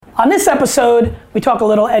On this episode, we talk a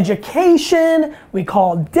little education, we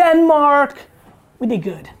call Denmark, we did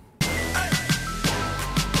good.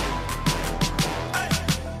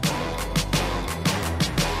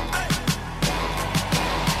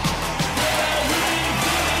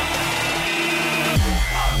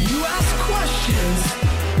 You ask questions,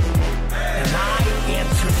 and I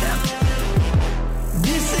answer them.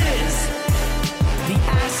 This is the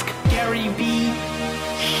Ask Gary Vee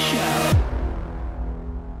Show.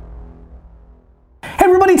 Hey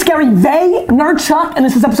everybody, it's Gary Vee, Nerdchuck, and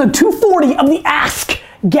this is episode 240 of the Ask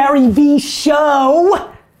Gary Vee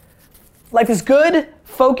Show. Life is good,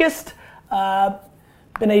 focused.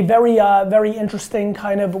 Been a very interesting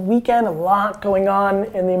kind of weekend. A lot going on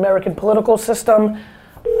in the American political system.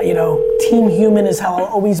 You know, team human is how I'll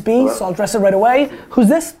always be, so I'll address it right away. Who's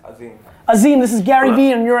this? Azim. Azim, this is Gary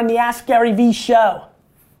Vee, and you're on the Ask Gary Vee Show.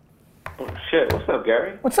 Oh, shit, what's up,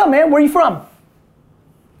 Gary? What's up, man? Where are you from?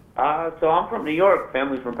 So I'm from New York,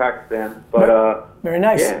 family from Pakistan, but Very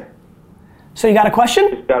nice. yeah. So you got a question?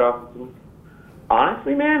 Just got off.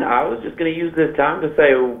 Honestly, man, I was just gonna use this time to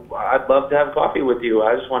say I'd love to have coffee with you.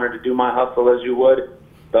 I just wanted to do my hustle as you would.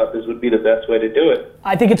 Thought this would be the best way to do it.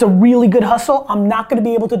 I think it's a really good hustle. I'm not gonna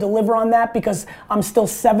be able to deliver on that because I'm still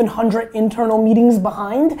 700 internal meetings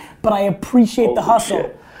behind, but I appreciate the hustle.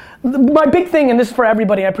 Shit. My big thing, and this is for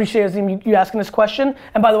everybody, I appreciate Azim, you asking this question.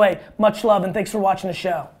 And by the way, much love and thanks for watching the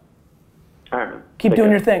show. All right, man. Keep Take doing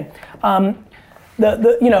care. your thing.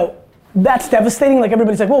 You know, that's devastating. Like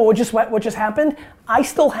everybody's like, whoa, what just happened? I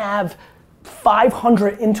still have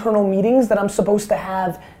 500 internal meetings that I'm supposed to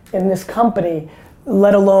have in this company,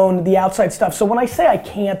 let alone the outside stuff. So when I say I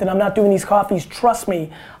can't and I'm not doing these coffees, trust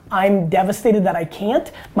me, I'm devastated that I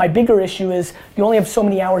can't. My bigger issue is you only have so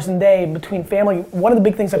many hours in a day between family. One of the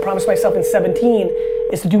big things I promised myself in 17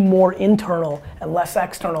 is to do more internal and less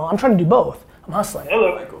external. I'm trying to do both. I'm hustling.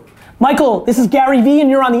 Hello, Michael. Michael, this is Gary Vee and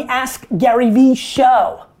you're on the Ask Gary Vee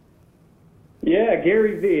Show. Yeah,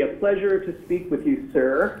 Gary Vee, a pleasure to speak with you,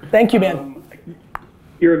 sir. Thank you, man.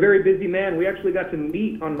 You're a very busy man. We actually got to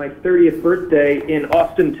meet on my 30th birthday in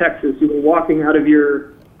Austin, Texas. You were walking out of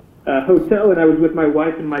your hotel, and I was with my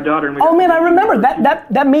wife and my daughter. And Oh man, I remember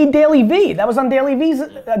that made Daily V. That was on Daily V's.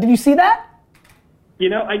 Did you see that? You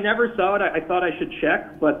know, I never saw it. I thought I should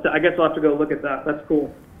check, but I guess I'll have to go look at that. That's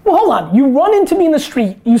cool. Well, hold on. You run into me in the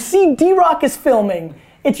street. You see D-Rock is filming.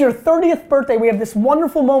 It's your 30th birthday. We have this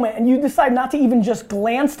wonderful moment, and you decide not to even just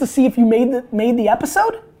glance to see if you made the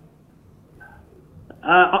episode?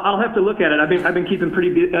 I'll have to look at it. I've been keeping pretty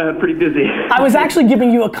busy. I was actually giving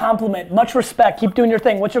you a compliment. Much respect. Keep doing your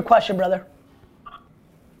thing. What's your question, brother?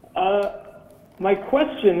 My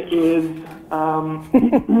question is,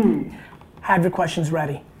 Have your questions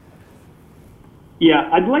ready. yeah,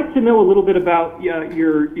 I'd like to know a little bit about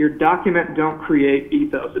your document, don't create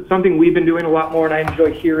ethos. It's something we've been doing a lot more, and I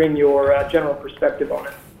enjoy hearing your general perspective on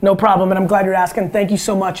it. No problem, and I'm glad you're asking. Thank you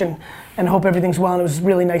so much, and hope everything's well, and it was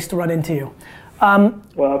really nice to run into you.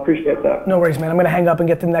 Well, I appreciate that. No worries, man. I'm gonna hang up and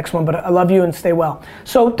get to the next one, but I love you and stay well.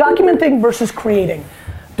 So documenting versus creating.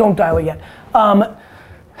 Don't dial it yet.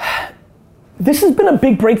 This has been a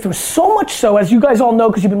big breakthrough, so much so, as you guys all know,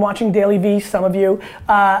 because you've been watching Daily Vee, some of you,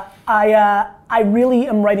 I really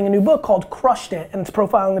am writing a new book called Crushed It, and it's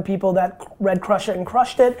profiling the people that read Crush It and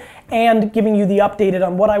crushed it, and giving you the updated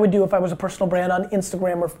on what I would do if I was a personal brand on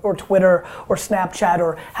Instagram or Twitter or Snapchat,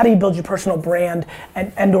 or how do you build your personal brand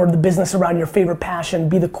and or the business around your favorite passion,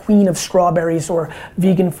 be the queen of strawberries or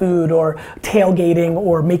vegan food or tailgating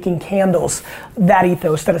or making candles. That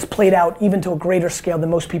ethos that has played out even to a greater scale than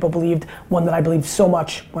most people believed, one that I believed so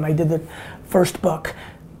much when I did the first book.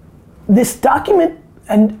 This document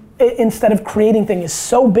and instead of creating thing is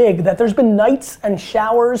so big that there's been nights and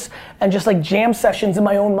showers and just like jam sessions in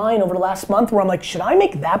my own mind over the last month where I'm like, should I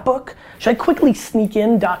make that book? Should I quickly sneak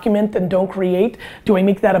in, document, and don't create? Do I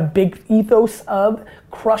make that a big ethos of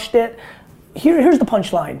Crushed It? Here's the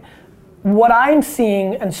punchline. What I'm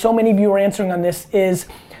seeing, and so many of you are answering on this, is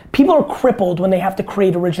people are crippled when they have to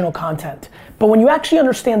create original content. But when you actually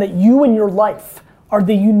understand that you and your life are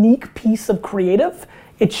the unique piece of creative,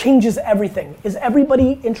 it changes everything. Is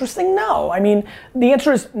everybody interesting? No. I mean, the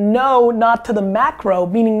answer is no, not to the macro,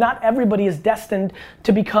 meaning not everybody is destined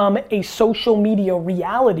to become a social media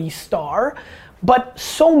reality star, but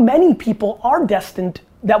so many people are destined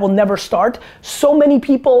that will never start. So many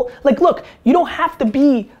people, like look, you don't have to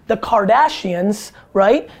be the Kardashians,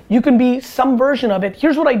 right? You can be some version of it.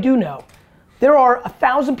 Here's what I do know. There are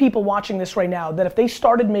 1,000 people watching this right now that if they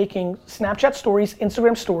started making Snapchat stories,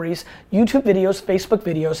 Instagram stories, YouTube videos, Facebook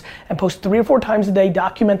videos, and post 3 or 4 times a day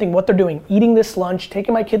documenting what they're doing, eating this lunch,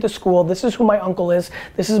 taking my kid to school, this is who my uncle is,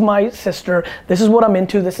 this is my sister, this is what I'm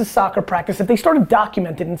into, this is soccer practice. If they started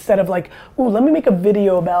documenting instead of like, ooh, let me make a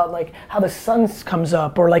video about like how the sun comes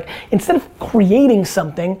up, or like, instead of creating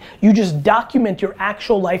something, you just document your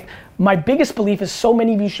actual life. My biggest belief is so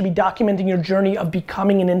many of you should be documenting your journey of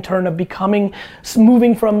becoming an intern, of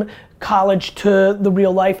moving from college to the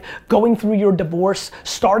real life, going through your divorce,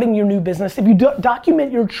 starting your new business. If you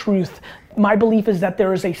document your truth, my belief is that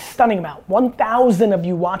there is a stunning amount, 1,000 of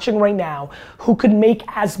you watching right now who could make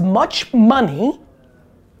as much money,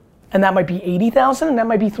 and that might be 80,000 and that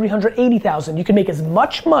might be 380,000. You can make as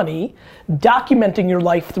much money documenting your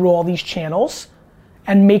life through all these channels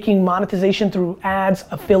and making monetization through ads,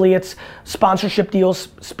 affiliates, sponsorship deals,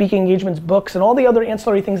 speaking engagements, books, and all the other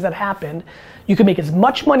ancillary things that happen. You can make as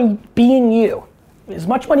much money being you, as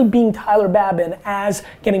much money being Tyler Babin as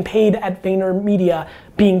getting paid at VaynerMedia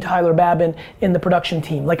being Tyler Babin in the production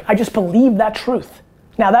team. Like, I just believe that truth.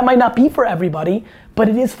 Now, that might not be for everybody, but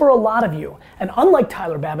it is for a lot of you. And unlike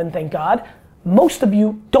Tyler Babin, thank God, most of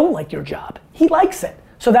you don't like your job. He likes it.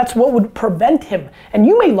 So that's what would prevent him. And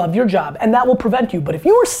you may love your job and that will prevent you. But if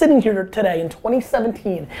you were sitting here today in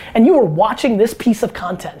 2017 and you were watching this piece of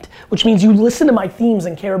content, which means you listen to my themes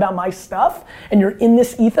and care about my stuff, and you're in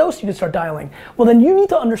this ethos, you can start dialing. Well, then you need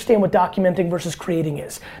to understand what documenting versus creating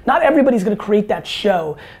is. Not everybody's gonna create that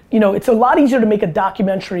show. You know, it's a lot easier to make a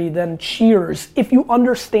documentary than Cheers if you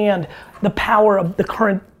understand the power of the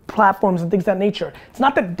current platforms and things of that nature. It's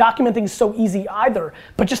not that documenting is so easy either,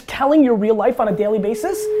 but just telling your real life on a daily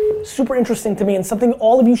basis, super interesting to me and something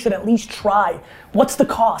all of you should at least try. What's the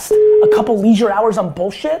cost? A couple leisure hours on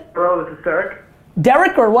bullshit? Bro, this is Derek.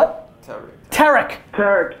 Derek or what? Tarek.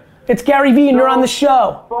 Tarek. It's Gary Vee and you're on the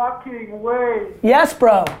show. Fucking way. Yes,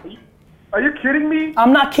 bro. Are you kidding me?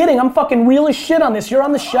 I'm not kidding. I'm fucking real as shit on this. You're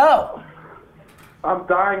on the show. I'm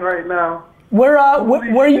dying right now. Where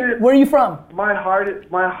are you from? My heart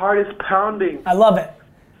is pounding. I love it.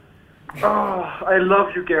 Oh, I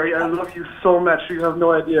love you, Gary. I love you so much. You have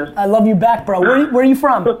no idea. I love you back, bro. Where are you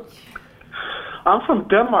from? I'm from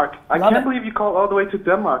Denmark. I can't believe you called all the way to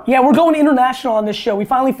Denmark. Yeah, we're going international on this show. We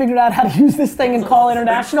finally figured out how to use this thing and call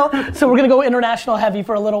international. So we're gonna go international heavy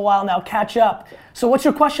for a little while now. Catch up. So what's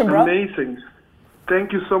your question, bro? Amazing.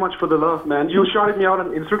 Thank you so much for the love, man. You shouted me out on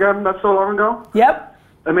Instagram not so long ago. Yep.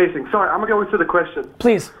 Amazing. Sorry, I'm gonna go into the question.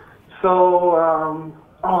 Please. So,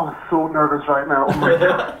 I'm so nervous right now. Oh my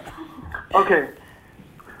God. Okay.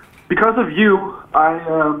 Because of you,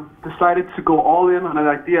 I decided to go all in on an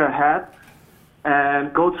idea I had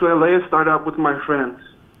and go to LA and start up with my friends.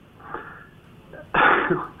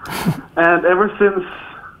 And ever since,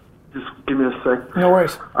 just give me a sec. No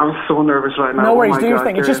worries. I'm so nervous right now. No worries, oh do your God,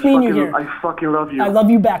 thing. It's Gary, just me and you here. I fucking love you. I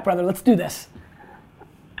love you back, brother. Let's do this.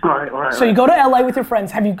 All right. So you go to LA with your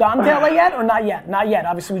friends. Have you gone to LA yet or not yet? Not yet.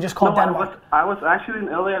 Obviously, we just called Denmark. I was actually in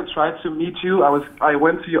LA and tried to meet you. I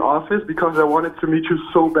went to your office because I wanted to meet you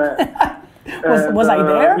so bad. was I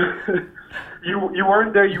there? You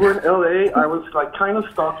weren't there. You were in LA. I was like kind of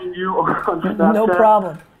stalking you on Snapchat. No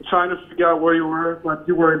problem. Trying to figure out where you were, but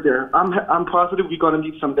you weren't there. I'm positive we're gonna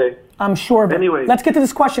meet someday. I'm sure of it. Anyway. Let's get to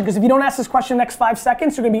this question, because if you don't ask this question in the next 5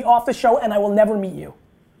 seconds, you're gonna be off the show and I will never meet you.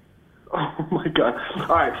 Oh my God.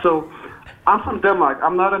 All right, so I'm from Denmark.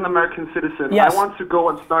 I'm not an American citizen. Yes. I want to go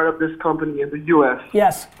and start up this company in the US.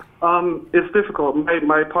 Yes. It's difficult.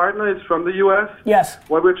 My partner is from the US. Yes.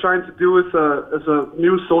 What we're trying to do is a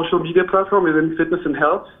new social media platform within fitness and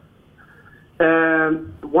health.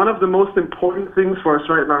 And one of the most important things for us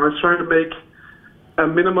right now is trying to make a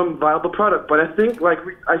minimum viable product. But I think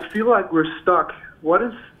I feel like we're stuck. What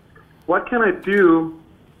can I do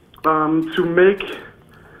to make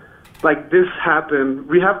this happen?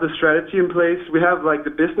 We have the strategy in place. We have the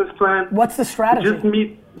business plan. What's the strategy? Just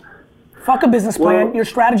meet. Fuck a business plan. Your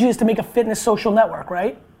strategy is to make a fitness social network,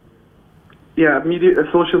 right? Yeah,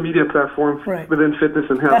 a social media platform within fitness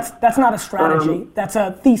and health. That's not a strategy. That's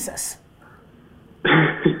a thesis.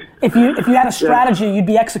 If you had a strategy, you'd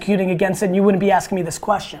be executing against it, and you wouldn't be asking me this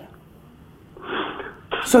question.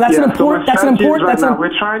 So that's an important.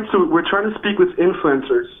 We're trying to speak with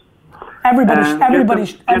influencers. Everybody's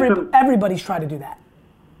trying to do that.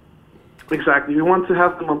 Exactly. We want to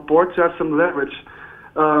have them on board to have some leverage.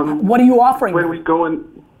 What are you offering them?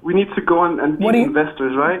 We need to go and meet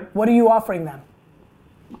investors, right? What are you offering them?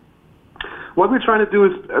 What we're trying to do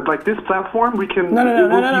is, this platform, we can...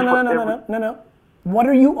 No. What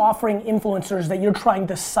are you offering influencers that you're trying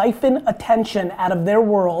to siphon attention out of their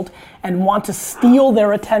world and want to steal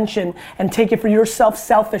their attention and take it for yourself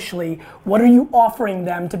selfishly? What are you offering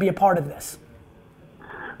them to be a part of this?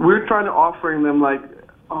 We're trying to offering them like,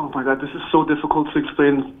 oh my God, this is so difficult to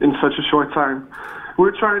explain in such a short time.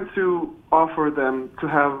 We're trying to offer them to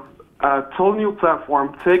have a total new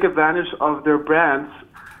platform, take advantage of their brands,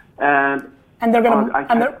 and they're gonna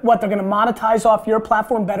they're gonna monetize off your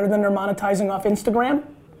platform better than they're monetizing off Instagram?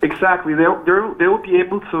 Exactly. They will be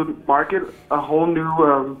able to market a whole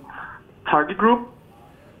new target group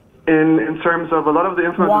in terms of a lot of the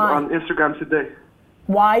influencers on Instagram today.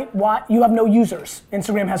 Why? You have no users.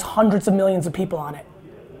 Instagram has hundreds of millions of people on it.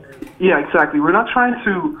 Yeah, exactly. We're not trying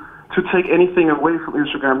to take anything away from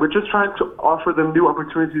Instagram. We're just trying to offer them new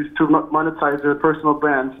opportunities to monetize their personal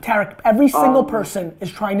brands. Tarek, every single person is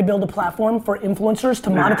trying to build a platform for influencers to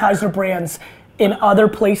monetize their brands in other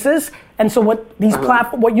places. And so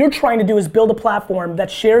what you're trying to do is build a platform that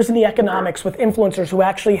shares in the economics with influencers who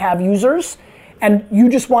actually have users. And you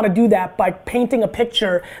just want to do that by painting a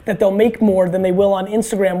picture that they'll make more than they will on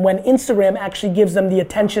Instagram when Instagram actually gives them the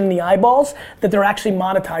attention and the eyeballs that they're actually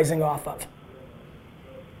monetizing off of.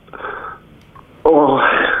 Oh,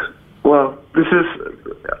 well, this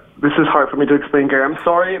is hard for me to explain, Gary. I'm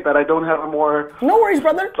sorry that I don't have a more... No worries,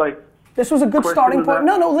 brother. This was a good starting point.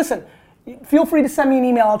 No, listen. Feel free to send me an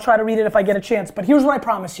email. I'll try to read it if I get a chance. But here's what I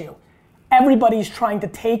promise you. Everybody's trying to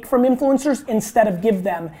take from influencers instead of give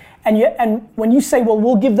them. And when you say, well,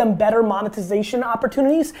 we'll give them better monetization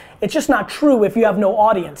opportunities, it's just not true if you have no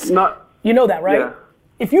audience. You know that, right? Yeah.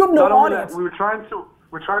 If you have no audience... We're trying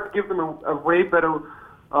to give them a way better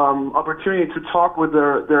opportunity to talk with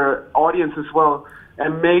their audience as well,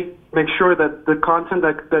 and make sure that the content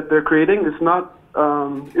that they're creating is not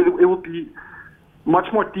it will be much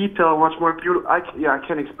more detailed, much more beautiful. I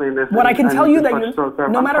can't explain this. What I can tell you that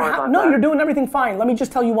no matter how, you're doing everything fine. Let me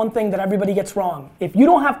just tell you one thing that everybody gets wrong. If you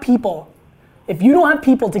don't have people to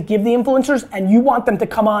give the influencers and you want them to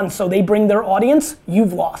come on so they bring their audience,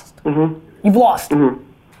 you've lost. Mm-hmm. You've lost. Mm-hmm.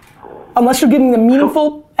 Unless you're giving them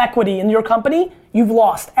meaningful equity in your company, you've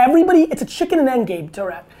lost. Everybody, it's a chicken and egg game,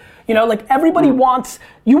 Tarek. You know, like everybody you want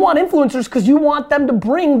influencers because you want them to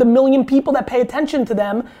bring the million people that pay attention to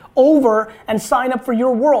them over and sign up for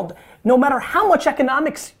your world. No matter how much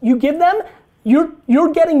economics you give them,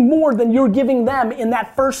 you're getting more than you're giving them in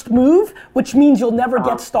that first move, which means you'll never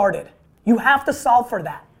get started. You have to solve for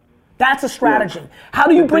that. That's a strategy. Yeah. How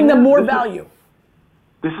do you bring them more value?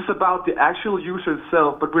 This is about the actual user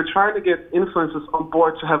itself, but we're trying to get influencers on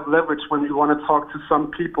board to have leverage when we want to talk to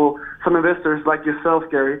some people, some investors like yourself,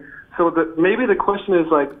 Gary. So maybe the question is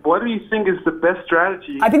like, what do you think is the best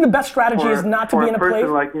strategy? I think the best strategy is not to be in a place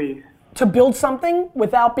like me to build something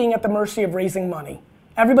without being at the mercy of raising money.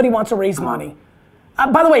 Everybody wants to raise money.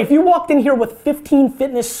 By the way, if you walked in here with 15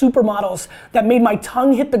 fitness supermodels that made my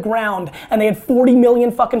tongue hit the ground and they had 40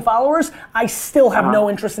 million fucking followers, I still have no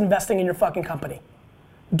interest in investing in your fucking company.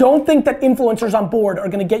 Don't think that influencers on board are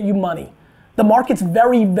gonna get you money. The market's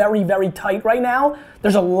very, very, very tight right now.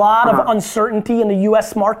 There's a lot of uncertainty in the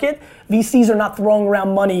US market. VCs are not throwing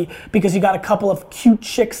around money because you got a couple of cute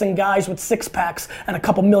chicks and guys with six packs and a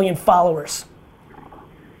couple million followers.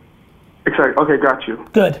 Exactly, okay, got you.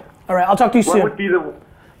 Good, all right, I'll talk to you soon. What would be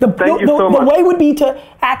Thank you so much. The way would be to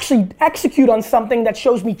actually execute on something that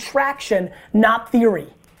shows me traction, not theory.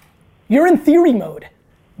 You're in theory mode.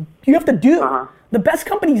 You have to do. The best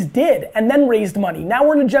companies did and then raised money. Now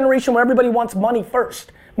we're in a generation where everybody wants money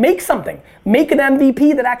first. Make something. Make an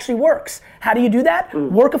MVP that actually works. How do you do that?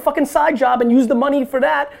 Work a fucking side job and use the money for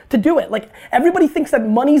that to do it. Like everybody thinks that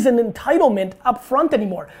money's an entitlement up front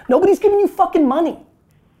anymore. Nobody's giving you fucking money.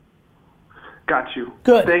 Got you.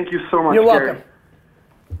 Good. Thank you so much, You're welcome.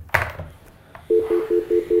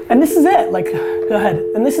 And this is it. Like, go ahead.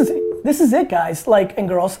 And this is it, guys. Like, and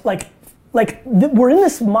girls. We're in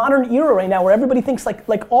this modern era right now where everybody thinks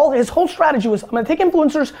his whole strategy was, I'm gonna take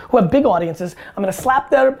influencers who have big audiences, I'm gonna slap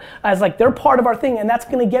them as like they're part of our thing, and that's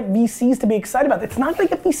gonna get VCs to be excited about it. It's not gonna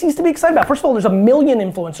get VCs to be excited about it. First of all, there's a million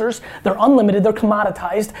influencers, they're unlimited, they're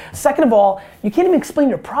commoditized. Second of all, you can't even explain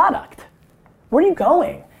your product. Where are you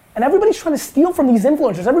going? And everybody's trying to steal from these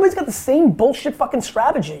influencers. Everybody's got the same bullshit fucking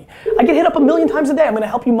strategy. I get hit up 1,000,000 times a day, I'm gonna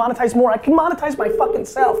help you monetize more. I can monetize my fucking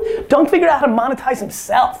self. Don't figure out how to monetize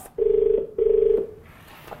himself.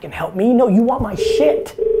 Can help me? No, you want my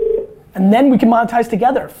shit. And then we can monetize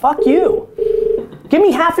together. Fuck you. Give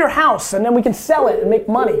me half your house and then we can sell it and make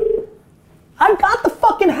money. I've got the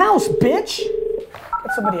fucking house, bitch.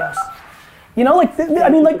 Get somebody else. You know,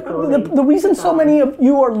 the reason so many of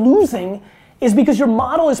you are losing is because your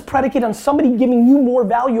model is predicated on somebody giving you more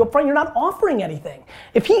value up front. You're not offering anything.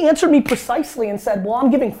 If he answered me precisely and said, well,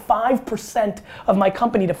 I'm giving 5% of my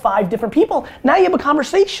company to 5 different people, now you have a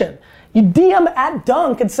conversation. You DM at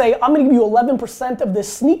Dunk and say, I'm gonna give you 11% of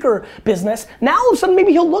this sneaker business. Now all of a sudden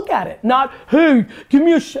maybe he'll look at it. Not, hey, give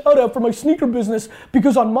me a shout out for my sneaker business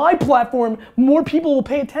because on my platform, more people will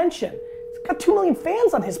pay attention. He's got 2 million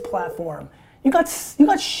fans on his platform. You got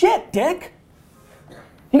shit, dick.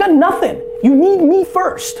 You got nothing. You need me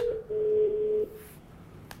first.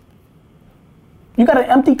 You got an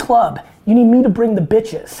empty club. You need me to bring the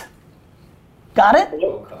bitches. Got it?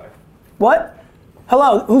 Okay. What?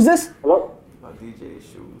 Hello, who's this? Hello? DJ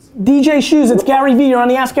Shoes. DJ Shoes, it's Gary Vee. You're on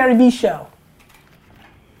the Ask Gary Vee show.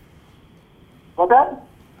 What's that?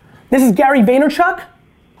 This is Gary Vaynerchuk.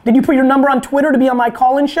 Did you put your number on Twitter to be on my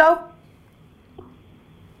call-in show?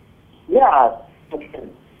 Yeah.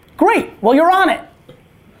 Great, well you're on it.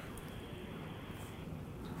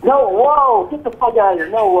 No, whoa, get the fuck out of here,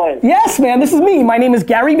 no way. Yes, man, this is me. My name is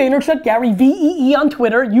Gary Vaynerchuk, Gary VEE on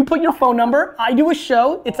Twitter. You put your phone number, I do a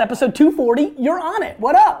show, it's episode 240, you're on it.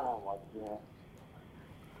 What up?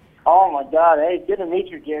 Oh my God, hey, good to meet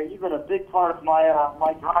you, Gary. You've been a big part of my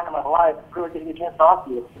my grind in my life. Really getting a chance to talk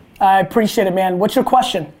to you. I appreciate it, man. What's your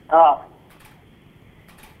question?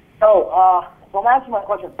 So I'm asking my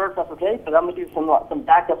question first, that's okay, but I'm going to do some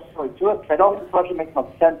backup story to it, because I don't think the question makes much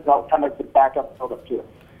sense without kind of the backup build up to it.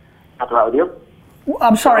 That's all right with you?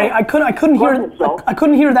 I'm sorry, I couldn't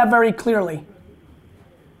hear that very clearly.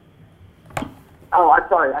 Oh, I'm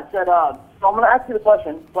sorry. I said, so I'm going to ask you the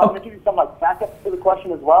question, but I'm going to give you some like backup to the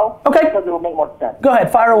question as well. Okay. Because it will make more sense. Go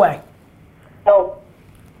ahead, fire away. So,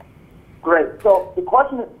 great. So the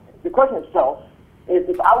question itself is,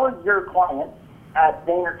 if I was your client at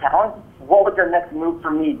Vayner Talent, what would your next move for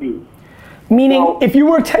me be? Meaning, So, if you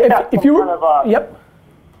were, yep.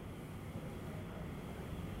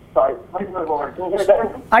 Sorry, can you hear me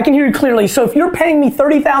better? I can hear you clearly. So if you're paying me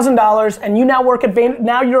 $30,000 and you now work at Vayner,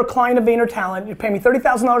 now you're a client of Vayner Talent, you're paying me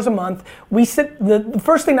 $30,000 a month, the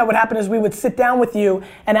first thing that would happen is we would sit down with you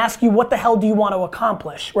and ask you what the hell do you want to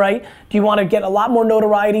accomplish, right? Do you want to get a lot more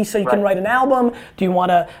notoriety so you can write an album? Do you want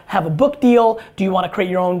to have a book deal? Do you want to create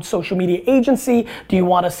your own social media agency? Do you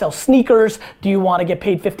want to sell sneakers? Do you want to get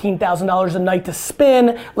paid $15,000 a night to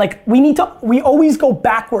spin? Like we always go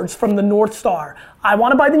backwards from the North Star. I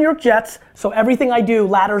want to buy the New York Jets, so everything I do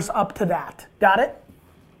ladders up to that. Got it?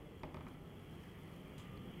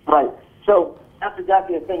 Right. So that's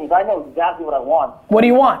exactly the thing, is I know exactly what I want. What do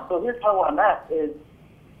you want? So here's kind of what I'm at is,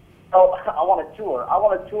 I want a tour. I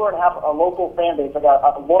want a tour and have a local fan base, like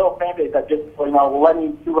a loyal fan base that just, will let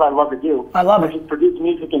me do what I love to do. I love which it. is produce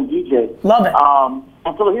music and DJ. Love it.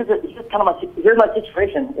 And so here's my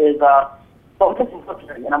situation is, so I'm in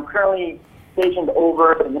Switzerland, and I'm currently stationed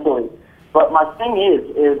over in Italy. But my thing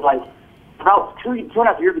is like, about two and a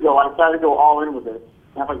half years ago, I decided to go all in with this.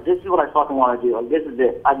 And I was like, this is what I fucking want to do. Like, this is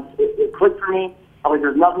it. It clicked for me. I was like,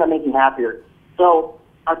 there's nothing that makes me happier. So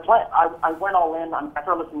I went all in. I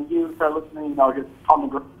started listening to you, started listening, just on the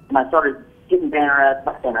ground. And I started getting banner ads,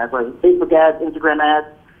 Facebook ads, Instagram ads.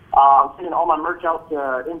 Sending all my merch out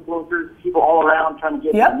to influencers, people all around, trying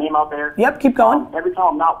to get my name out there. Yep, keep going. Every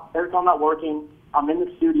time I'm not working, I'm in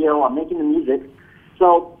the studio, I'm making the music.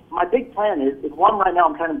 So my big plan is one right now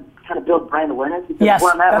I'm trying to build brand awareness, because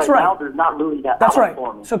where I'm at right now, there's not really that outlet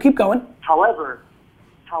for me. So keep going. However,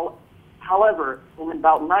 in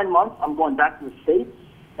about 9 months, I'm going back to the States,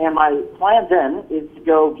 and my plan then is to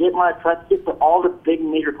go get my press kit to all the big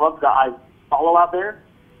major clubs that I follow out there,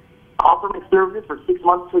 offer my services for 6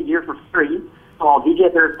 months to a year for free, so I'll DJ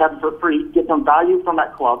at their establishment for free, get some value from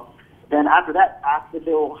that club. Then after that, ask if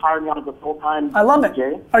they will hire me on as a full-time DJ. I love it.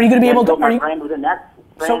 Are you going to be able to? Build my brand within that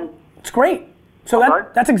brand. So it's great. So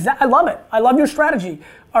that's exactly. I love it. I love your strategy.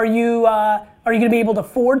 Are you going to be able to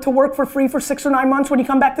afford to work for free for 6 or 9 months when you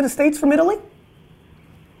come back to the States from Italy?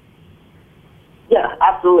 Yeah,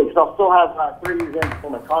 absolutely. Because I'll still have 3 years in before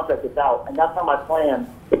my contract gets out, and that's not my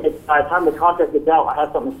plan. If by the time the contract gets out, I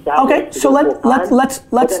have something established. Okay, so let's.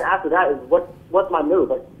 But then after that is what's my move?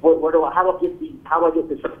 Like, how do I get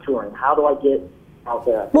this touring? How do I get out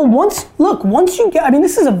there? Well, once you get,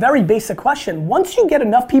 this is a very basic question. Once you get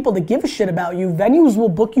enough people to give a shit about you, venues will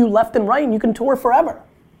book you left and right, and you can tour forever.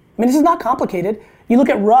 This is not complicated. You look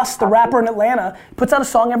at Russ, the rapper in Atlanta, puts out a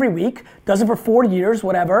song every week, does it for 4 years,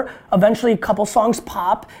 whatever. Eventually a couple songs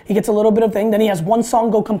pop, he gets a little bit of thing, then he has one song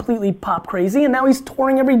go completely pop crazy, and now he's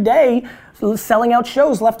touring every day, selling out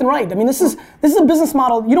shows left and right. This is a business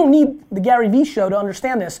model. You don't need the Gary Vee show to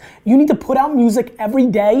understand this. You need to put out music every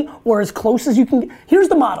day, or as close as you can. Here's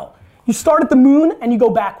the model. You start at the moon and you go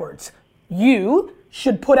backwards. You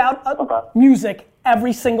should put out music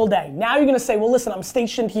every single day. Now you're gonna say, well, listen, I'm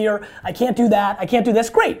stationed here. I can't do that. I can't do this.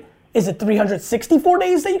 Great. Is it 364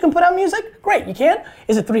 days that you can put out music? Great, you can.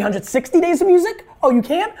 Is it 360 days of music? Oh, you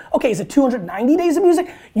can? Okay, is it 290 days of music?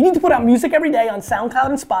 You need to put out music every day on SoundCloud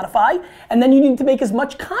and Spotify, and then you need to make as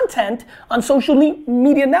much content on social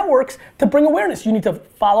media networks to bring awareness. You need to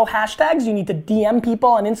follow hashtags, you need to DM people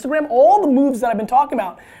on Instagram, all the moves that I've been talking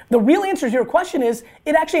about. The real answer to your question is,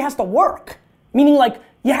 it actually has to work. Meaning like,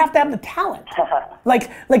 you have to have the talent. like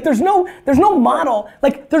there's no model,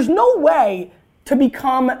 like there's no way to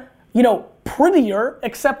become, you know, prettier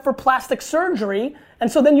except for plastic surgery, and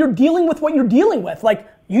so then you're dealing with what you're dealing with. Like,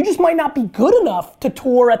 you just might not be good enough to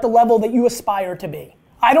tour at the level that you aspire to be.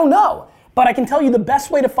 I don't know, but I can tell you the best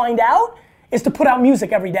way to find out is to put out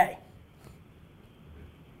music every day.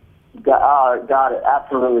 Got it.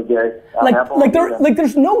 Absolutely, Gary.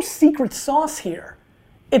 There's no secret sauce here.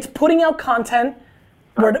 It's putting out content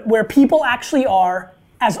where people actually are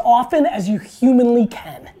as often as you humanly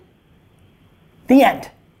can. The end.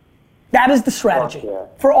 That is the strategy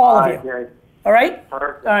for all of you. Gary. All right?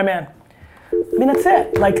 Perfect. All right, man. I mean, that's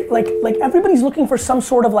it. Like everybody's looking for some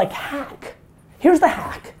sort of like hack. Here's the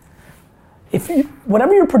hack.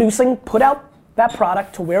 Whatever you're producing, put out that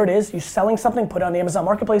product to where it is. You're selling something, put it on the Amazon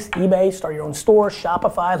Marketplace, eBay, start your own store,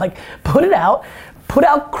 Shopify, like put it out. Put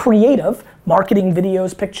out creative marketing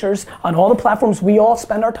videos, pictures on all the platforms we all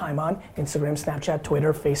spend our time on, Instagram, Snapchat,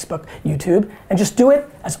 Twitter, Facebook, YouTube, and just do it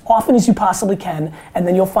as often as you possibly can, and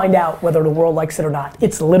then you'll find out whether the world likes it or not.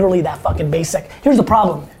 It's literally that fucking basic. Here's the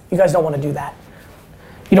problem. You guys don't want to do that.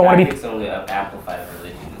 You don't want to be... It's only an amplified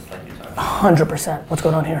religion, just like you're talking about. 100%. What's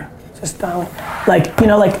going on here? Just dialing. Like, you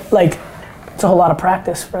know, like, it's a whole lot of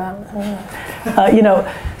practice for that. You know,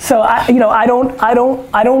 so I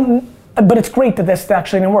don't, but it's great that this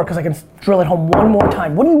actually didn't work because I can drill it home one more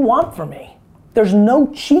time. What do you want from me? There's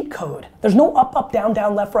no cheat code. There's no up, up, down,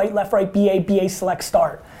 down, left, right, BA, select,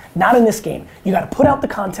 start. Not in this game. You gotta put out the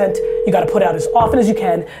content, you gotta put out as often as you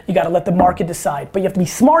can, you gotta let the market decide. But you have to be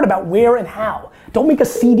smart about where and how. Don't make a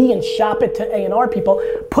CD and shop it to A&R people.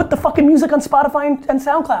 Put the fucking music on Spotify and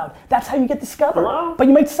SoundCloud. That's how you get discovered. Hello? But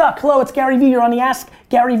you might suck. Hello, it's Gary Vee. You're on the Ask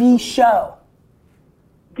Gary Vee show.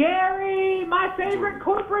 Gary, my favorite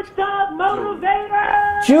corporate stuff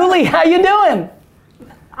motivator. Julie, how you doing?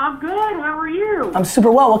 I'm good. How are you? I'm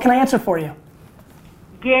super well. What can I answer for you?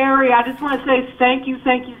 Gary, I just want to say thank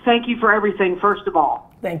you for everything, first of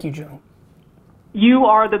all. Thank you, Julie. You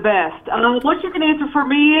are the best. What you can answer for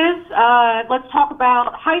me is, let's talk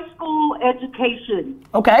about high school education.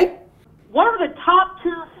 Okay. What are the top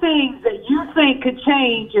 2 things that you think could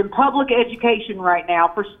change in public education right now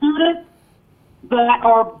for students that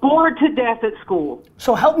are bored to death at school?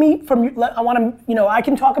 So help me I want to, you know, I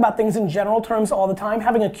can talk about things in general terms all the time.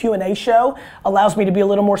 Having a Q&A show allows me to be a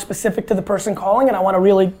little more specific to the person calling, and I want to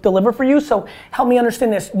really deliver for you. So help me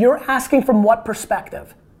understand this. You're asking from what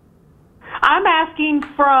perspective? I'm asking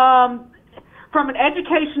from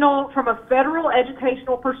a federal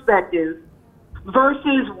educational perspective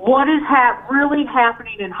versus what is really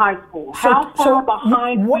happening in high school. How far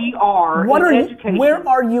behind we are in education. Where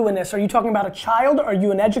are you in this? Are you talking about a child? Are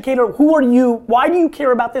you an educator? Who are you? Why do you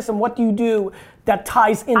care about this, and what do you do that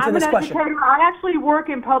ties into this question? I'm an educator. I actually work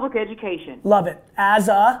in public education. Love it.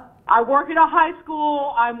 I work at a high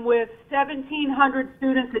school. I'm with 1,700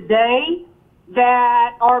 students a day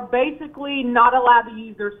that are basically not allowed to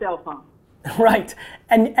use their cell phone. Right.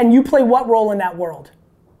 And you play what role in that world?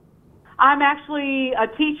 I'm actually a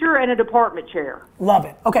teacher and a department chair. Love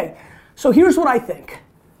it. Okay, so here's what I think.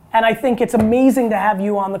 And I think it's amazing to have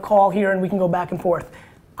you on the call here and we can go back and forth.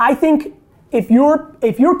 I think if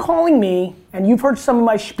you're calling me and you've heard some of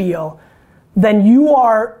my spiel, then you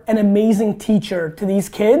are an amazing teacher to these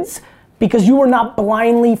kids because you are not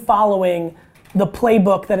blindly following the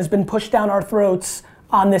playbook that has been pushed down our throats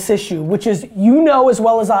on this issue, which is, you know as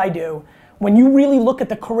well as I do, when you really look at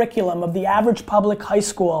the curriculum of the average public high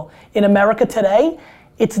school in America today,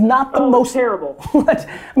 it's not the most terrible. I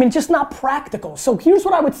mean, it's just not practical. So here's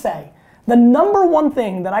what I would say. The number one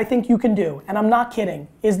thing that I think you can do, and I'm not kidding,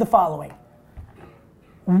 is the following.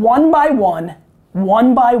 One by one,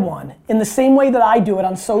 in the same way that I do it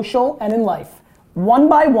on social and in life, one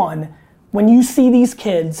by one, when you see these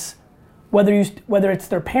kids, whether it's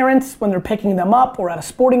their parents when they're picking them up or at a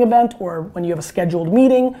sporting event or when you have a scheduled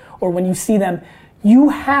meeting or when you see them, you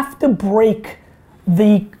have to break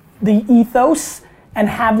the ethos and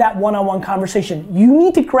have that one-on-one conversation. You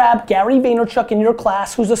need to grab Gary Vaynerchuk in your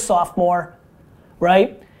class who's a sophomore,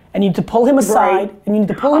 right? And you need to pull him aside, and you need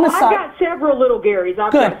to pull him aside. I've got several little Garys.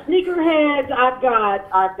 I've got sneakerheads. I've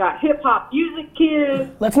got hip hop music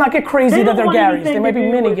kids. Let's not get crazy that they're Garys. They might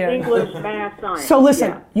be mini Garys. English, math, science. So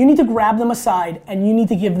listen, you need to grab them aside, and you need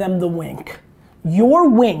to give them the wink. Your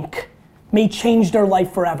wink may change their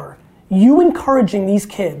life forever. You encouraging these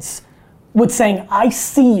kids with saying, I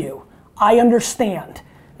see you, I understand.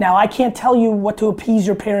 Now, I can't tell you what to appease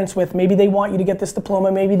your parents with. Maybe they want you to get this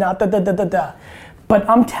diploma, maybe not, But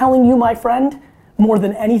I'm telling you, my friend, more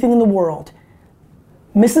than anything in the world,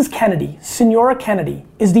 Mrs. Kennedy, Senora Kennedy,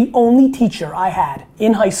 is the only teacher I had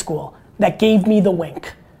in high school that gave me the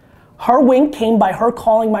wink. Her wink came by her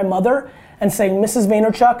calling my mother and saying, Mrs.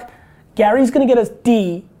 Vaynerchuk, Gary's gonna get a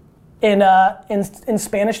D in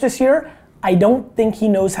Spanish this year. I don't think he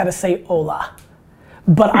knows how to say hola.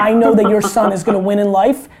 But I know that your son is gonna win in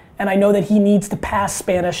life, and I know that he needs to pass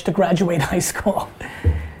Spanish to graduate high school.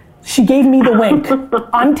 She gave me the wink.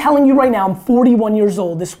 I'm telling you right now, I'm 41 years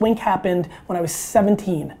old. This wink happened when I was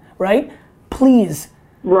 17, right? Please.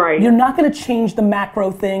 Right. You're not gonna change the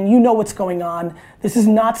macro thing. You know what's going on. This is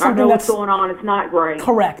not something I know what's going on. It's not great.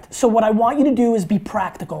 Correct. So what I want you to do is be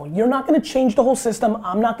practical. You're not gonna change the whole system.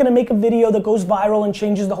 I'm not gonna make a video that goes viral and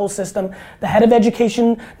changes the whole system. The head of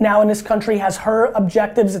education now in this country has her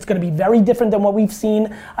objectives. It's gonna be very different than what we've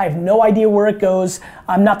seen. I have no idea where it goes.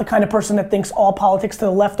 I'm not the kind of person that thinks all politics to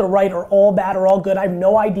the left or right are all bad or all good. I have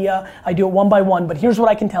no idea. I do it one by one. But here's what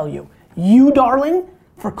I can tell you. You, darling,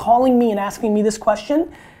 for calling me and asking me this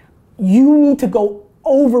question, you need to go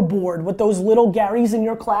overboard with those little Garys in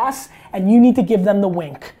your class, and you need to give them the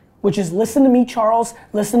wink, which is listen to me, Charles,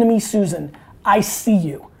 listen to me, Susan. I see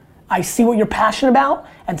you. I see what you're passionate about,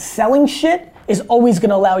 and selling shit is always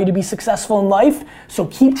gonna allow you to be successful in life, so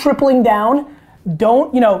keep tripling down.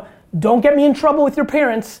 Don't get me in trouble with your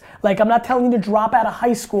parents. Like, I'm not telling you to drop out of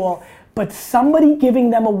high school, but somebody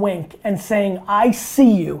giving them a wink and saying, I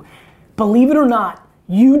see you. Believe it or not,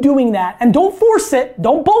 you doing that, and don't force it,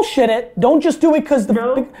 don't bullshit it, don't just do it because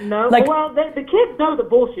No. Well, the kids know the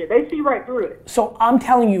bullshit. They see right through it. So I'm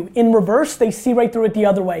telling you, in reverse, they see right through it the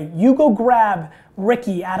other way. You go grab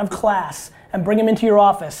Ricky out of class and bring him into your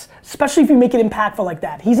office, especially if you make it impactful like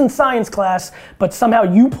that. He's in science class, but somehow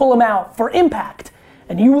you pull him out for impact,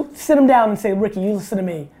 and you sit him down and say, Ricky, you listen to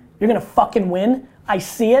me. You're gonna fucking win. I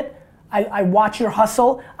see it. I watch your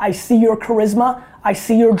hustle. I see your charisma. I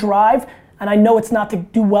see your drive. And I know it's not to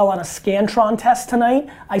do well on a Scantron test tonight.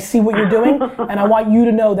 I see what you're doing, and I want you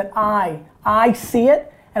to know that I see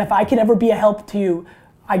it, and if I can ever be a help to you,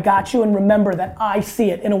 I got you, and remember that I see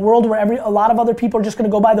it. In a world where a lot of other people are just gonna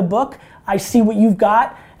go by the book, I see what you've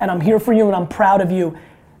got, and I'm here for you, and I'm proud of you.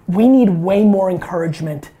 We need way more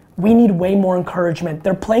encouragement. We need way more encouragement.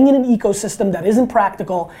 They're playing in an ecosystem that isn't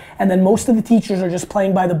practical, and then most of the teachers are just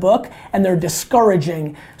playing by the book, and they're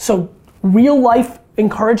discouraging. So real life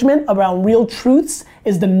encouragement around real truths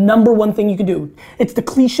is the number one thing you can do. It's the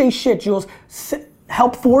cliche shit, Jules.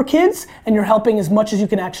 Help 4 kids, and you're helping as much as you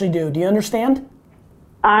can actually do. Do you understand?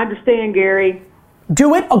 I understand, Gary.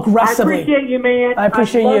 Do it aggressively. I appreciate you, man. I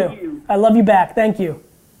appreciate you. I love you back. Thank you.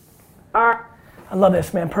 All right. I love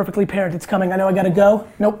this, man. Perfectly Parent. It's coming. I know I gotta go.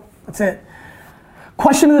 Nope. That's it.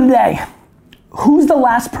 Question of the day. Who's the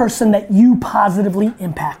last person that you positively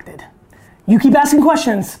impacted? You keep asking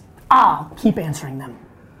questions. I'll keep answering them.